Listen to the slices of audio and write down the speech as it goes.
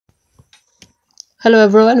Hello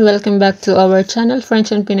everyone, welcome back to our channel,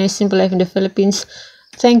 French and Pinay Simple Life in the Philippines.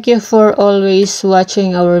 Thank you for always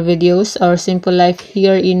watching our videos, our simple life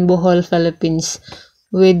here in Bohol, Philippines.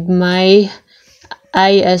 With I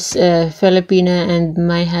as a Filipina and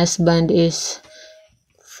my husband is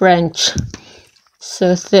French.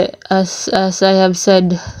 So as I have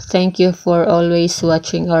said, thank you for always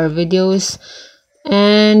watching our videos,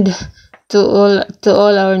 and to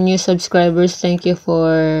all our new subscribers, thank you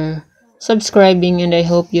for subscribing, and I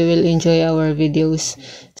hope you will enjoy our videos.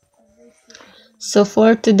 So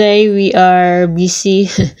for today we are busy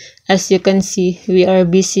as you can see, we are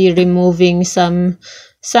busy removing some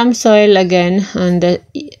soil again on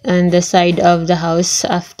the side of the house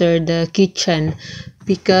after the kitchen,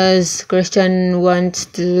 because Christian wants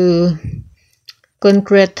to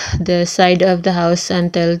concrete the side of the house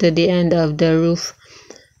until to the end of the roof,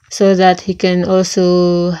 so that he can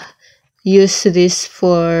also use this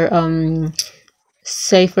for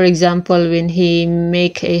say for example when he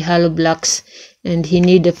make a hollow blocks and he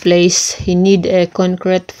need a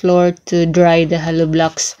concrete floor to dry the hollow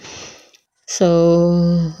blocks.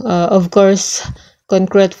 So of course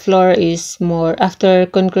concrete floor is more, after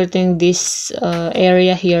concreting this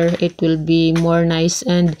area here, it will be more nice,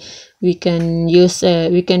 and we can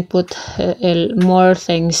put more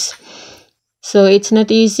things. So it's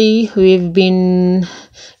not easy. We've been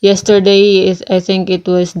yesterday, I think it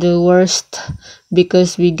was the worst,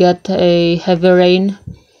 because we got a heavy rain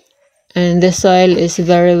and the soil is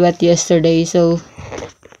very wet yesterday. So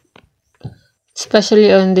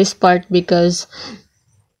especially on this part, because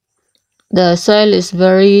the soil is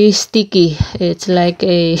very sticky. It's like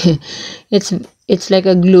a it's like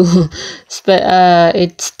a glue.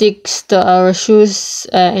 It sticks to our shoes,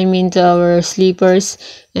 to our slippers,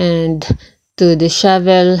 and to the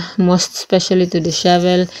shovel, most especially to the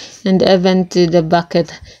shovel, and even to the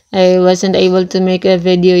bucket. I wasn't able to make a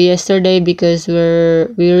video yesterday because we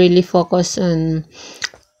really focus on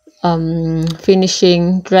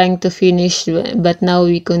trying to finish, but now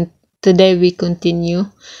today we continue,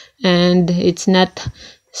 and it's not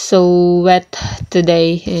so wet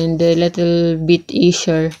today and a little bit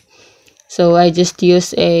easier. So I just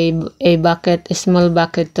use a small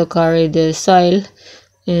bucket to carry the soil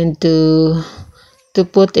and to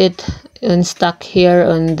put it on stock here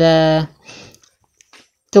on the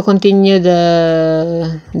to continue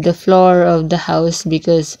the floor of the house,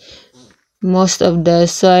 because most of the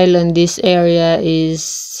soil on this area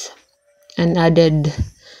is unadded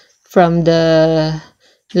from the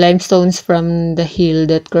limestones from the hill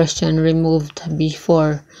that Christian removed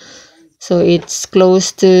before. So it's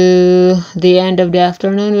close to the end of the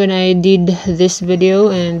afternoon when I did this video,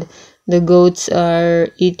 and the goats are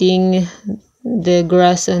eating the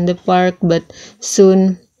grass on the park, but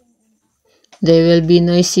soon they will be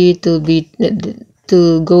noisy to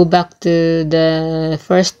go back to the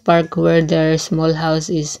first park where their small house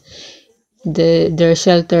is, their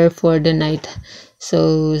shelter for the night.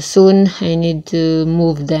 So soon I need to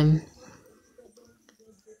move them.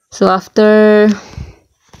 So after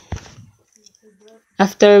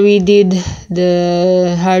we did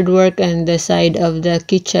the hard work on the side of the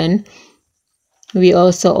kitchen, we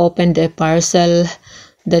also opened a parcel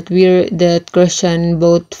that Christian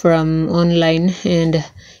bought from online, and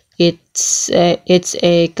it's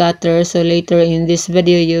a cutter. So later in this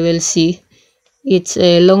video you will see it's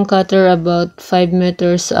a long cutter, about 5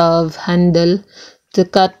 meters of handle,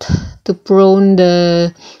 to prune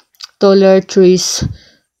the taller trees,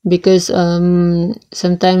 because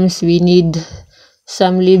sometimes we need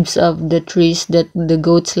some leaves of the trees that the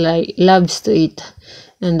goats loves to eat,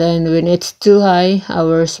 and then when it's too high,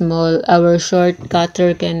 our short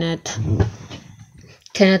cutter cannot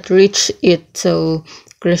reach it. So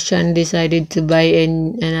Christian decided to buy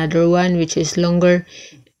another one which is longer,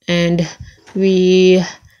 and we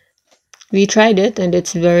tried it, and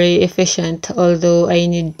it's very efficient, although I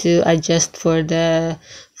need to adjust for the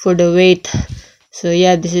weight. So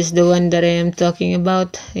yeah, this is the one that I am talking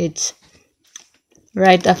about. It's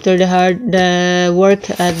right after the work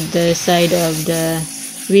at the side of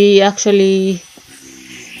we actually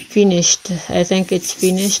finished. I think it's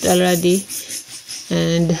finished already,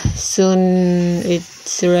 and soon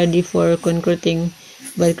it's ready for concreting,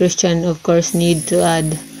 but Christian of course need to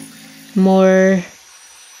add more.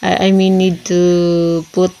 Need to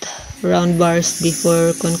put round bars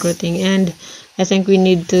before concreting, and I think we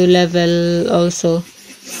need to level also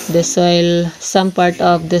the soil. Some part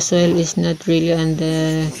of the soil is not really on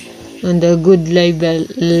the good level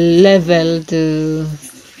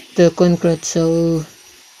to concrete. So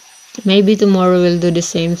maybe tomorrow we'll do the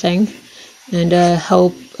same thing, and I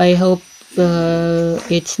hope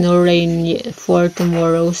it's no rain for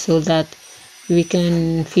tomorrow, so that we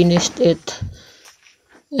can finish it.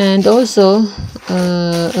 And also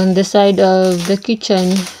on the side of the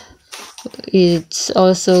kitchen, it's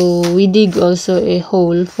also, we dig also a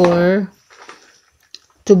hole to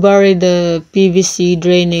bury the PVC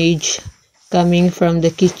drainage coming from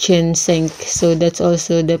the kitchen sink. So that's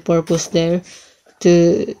also the purpose there.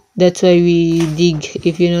 That's why we dig.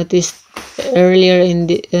 If you noticed earlier in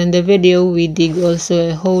the video, we dig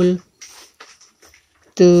also a hole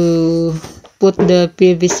to put the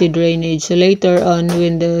PVC drainage. So later on,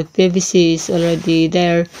 when the PVC is already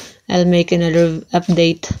there, I'll make another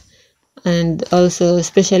update. And also,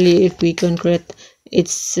 especially if we concrete,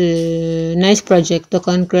 it's a nice project to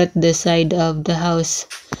concrete the side of the house.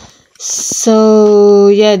 So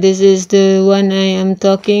yeah, this is the one I am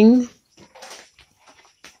talking.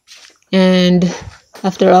 And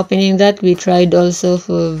after opening that, we tried also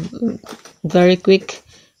for very quick,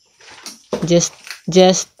 just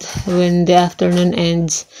when the afternoon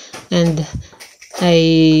ends, and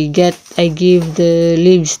I give the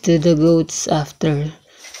leaves to the goats after.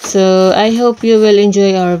 So I hope you will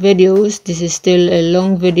enjoy our videos. This is still a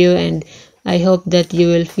long video, and I hope that you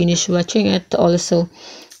will finish watching it also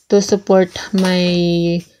to support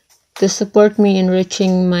me in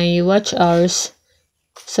reaching my watch hours,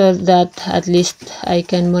 so that at least I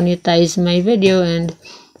can monetize my video and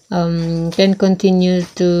can continue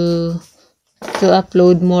to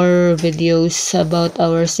upload more videos about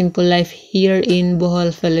our simple life here in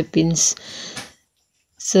Bohol, Philippines.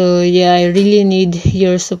 So yeah, I really need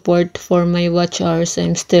your support for my watch hours.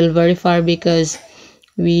 I'm still very far because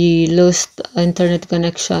we lost internet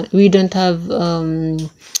connection. We don't have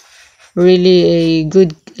really a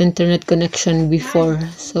good internet connection before.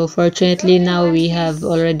 So fortunately now we have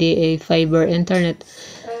already a fiber internet.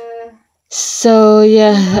 So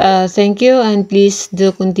yeah, thank you, and please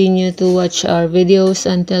do continue to watch our videos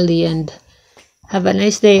until the end. Have a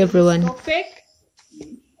nice day, everyone.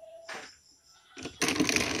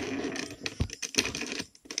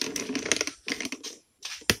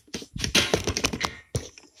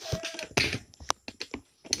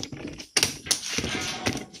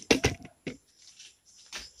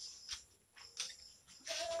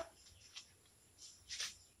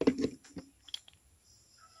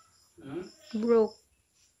 Broke.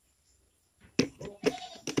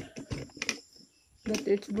 But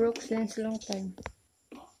it's broke since long time.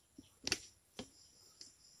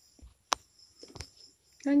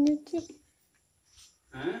 Can you check?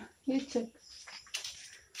 Huh? You check.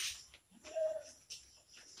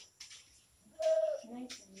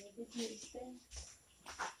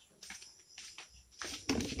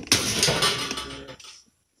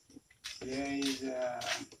 There is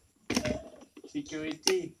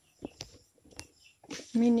security.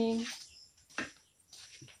 Meaning?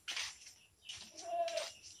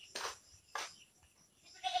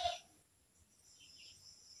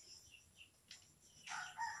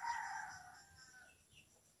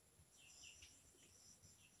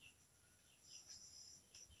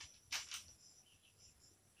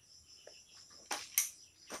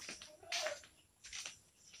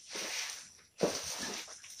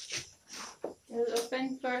 We'll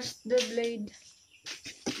open first the blade.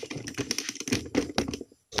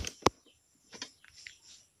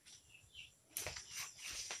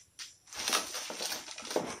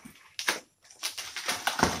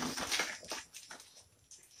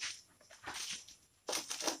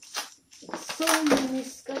 So many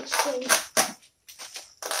scotch tape.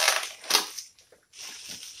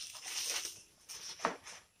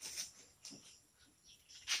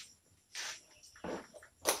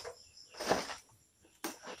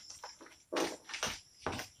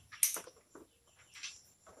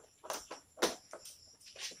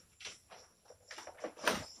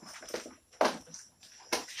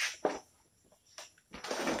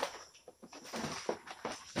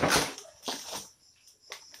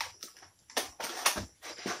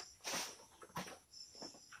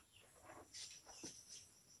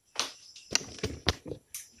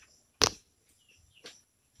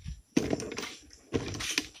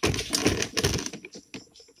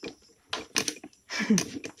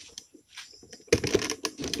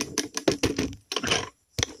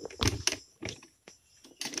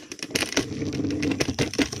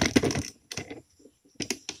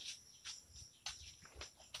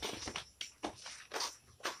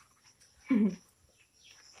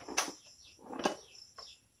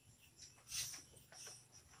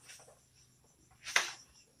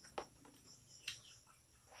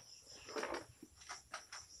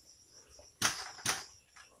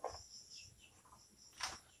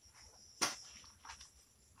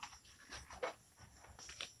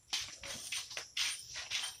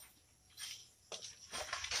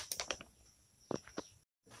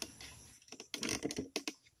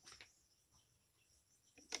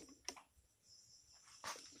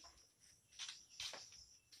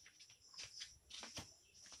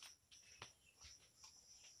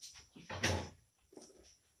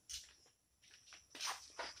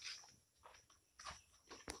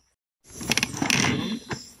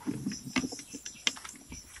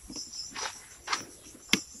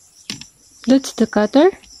 That's the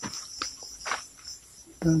cutter?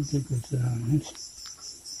 That's the cutter.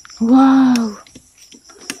 Wow!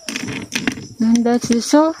 And that's the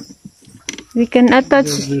saw. We can attach.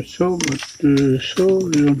 That's the saw, but the saw,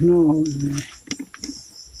 you don't know.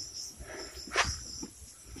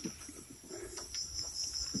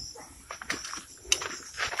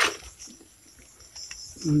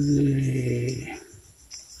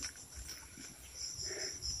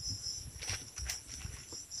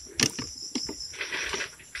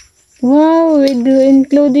 Wow, with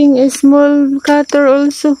including a small cutter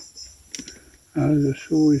also. The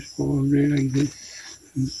saw is probably like this.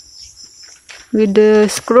 With the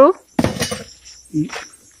screw. Mm.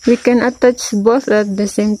 We can attach both at the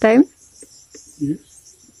same time. Yes.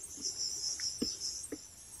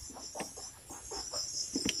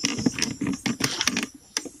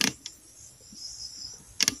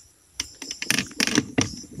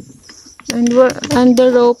 And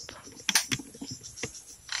the rope.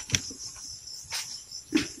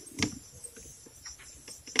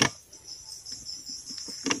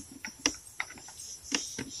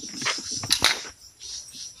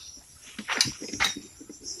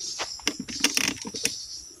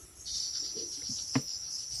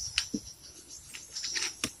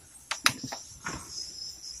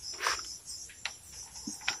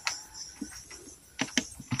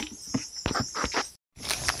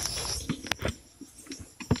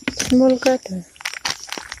 Small cutter.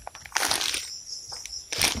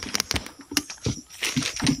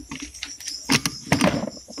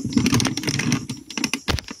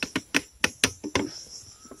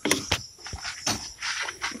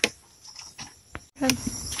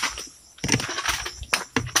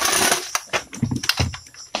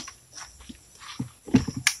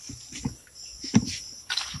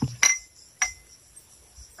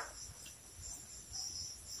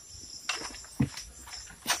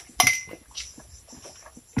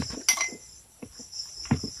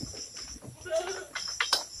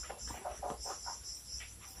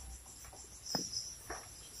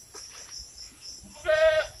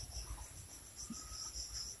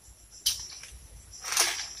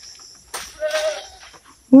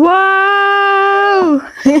 Wow!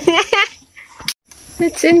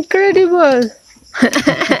 It's incredible.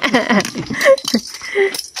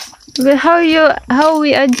 But how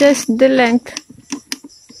we adjust the length?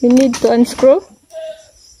 You need to unscrew.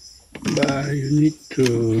 But you need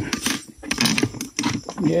to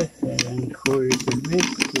and for it a bit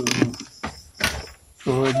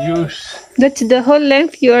to reduce. That's the whole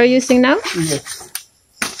length you are using now? Yes.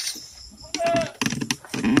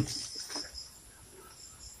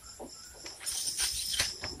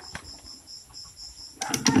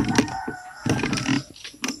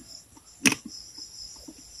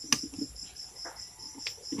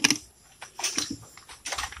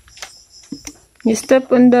 You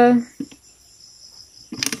step on the...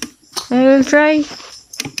 I will try.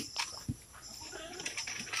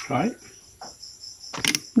 Right?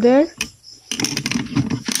 There.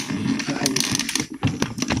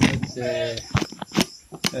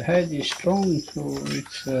 The head is strong, so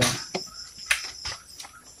it's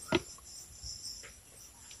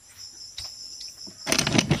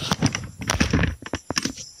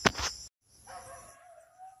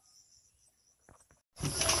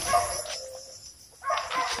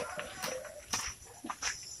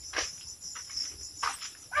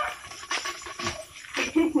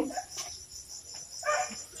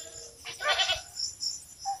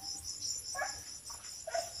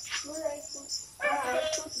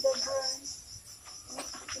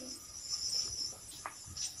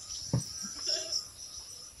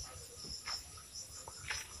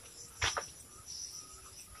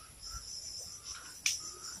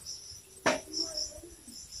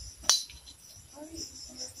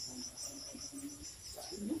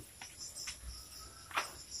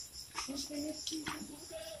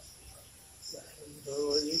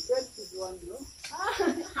one, no?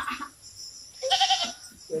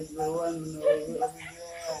 That's the one over there.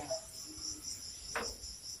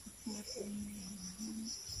 Okay,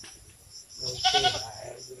 I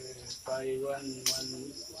will try one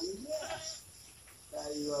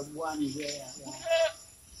there. You have one there.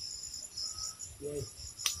 Yes.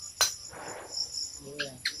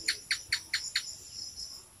 Yeah.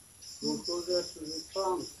 Go closer to the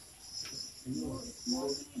trunk. No.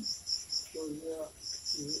 Closer.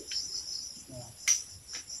 Yeah.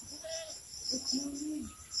 It's moving.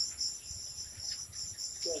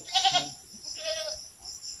 Yes.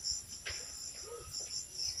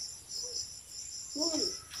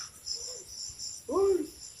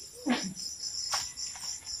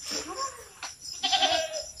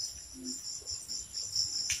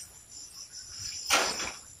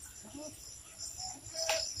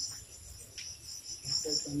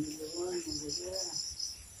 Yeah,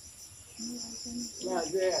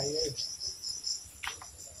 there, yeah.